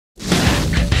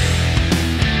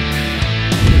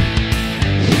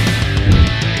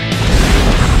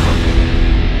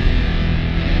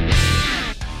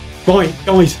Right,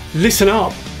 guys, listen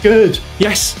up. Good.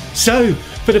 Yes. So,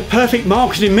 for the perfect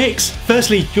marketing mix,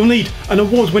 firstly, you'll need an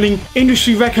award-winning,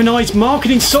 industry-recognised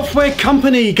marketing software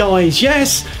company, guys.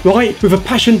 Yes. Right, with a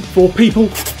passion for people,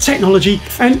 technology,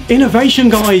 and innovation,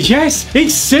 guys. Yes.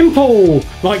 It's simple.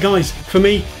 Right, guys, for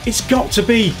me, it's got to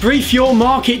be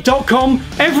briefyourmarket.com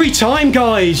every time,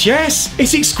 guys. Yes.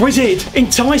 It's exquisite,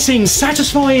 enticing,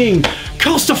 satisfying,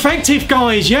 cost-effective,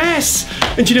 guys. Yes.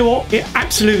 And you know what? It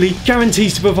absolutely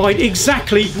guarantees to provide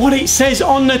exactly what it says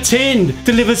on the tin.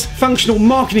 Delivers functional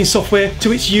marketing software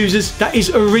to its users that is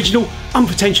original,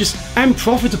 unpretentious, and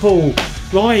profitable.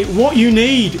 Right, what you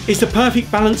need is the perfect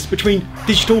balance between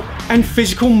digital and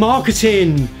physical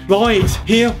marketing. Right,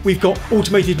 here we've got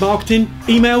automated marketing,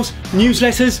 emails,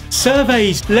 newsletters,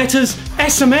 surveys, letters,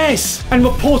 SMS, and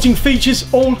reporting features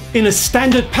all in a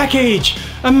standard package.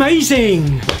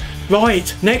 Amazing.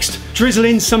 Right, next, drizzle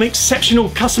in some exceptional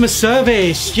customer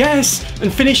service, yes,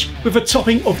 and finish with a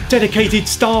topping of dedicated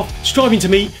staff striving to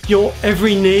meet your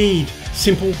every need.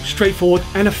 Simple, straightforward,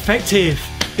 and effective.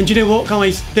 And you know what,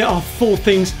 guys? There are 4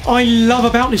 things I love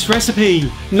about this recipe.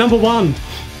 Number 1,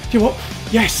 you know what?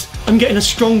 Yes, I'm getting a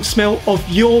strong smell of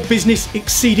your business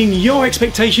exceeding your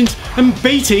expectations and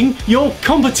beating your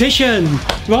competition.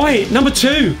 Right, number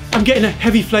 2, I'm getting a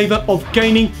heavy flavour of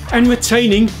gaining and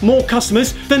retaining more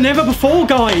customers than ever before,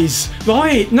 guys.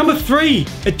 Right, number 3,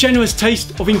 a generous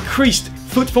taste of increased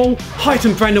footfall,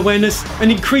 heightened brand awareness,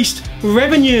 and increased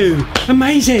revenue.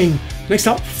 Amazing. Next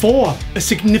up, 4, a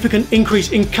significant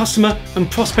increase in customer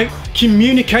and prospect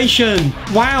communication.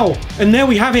 Wow, and there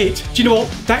we have it. Do you know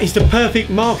what? That is the perfect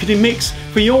marketing mix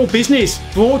for your business,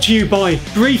 brought to you by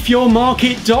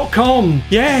briefyourmarket.com.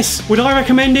 Yes, would I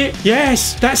recommend it?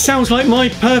 Yes, that sounds like my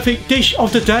perfect dish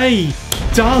of the day.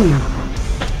 Done.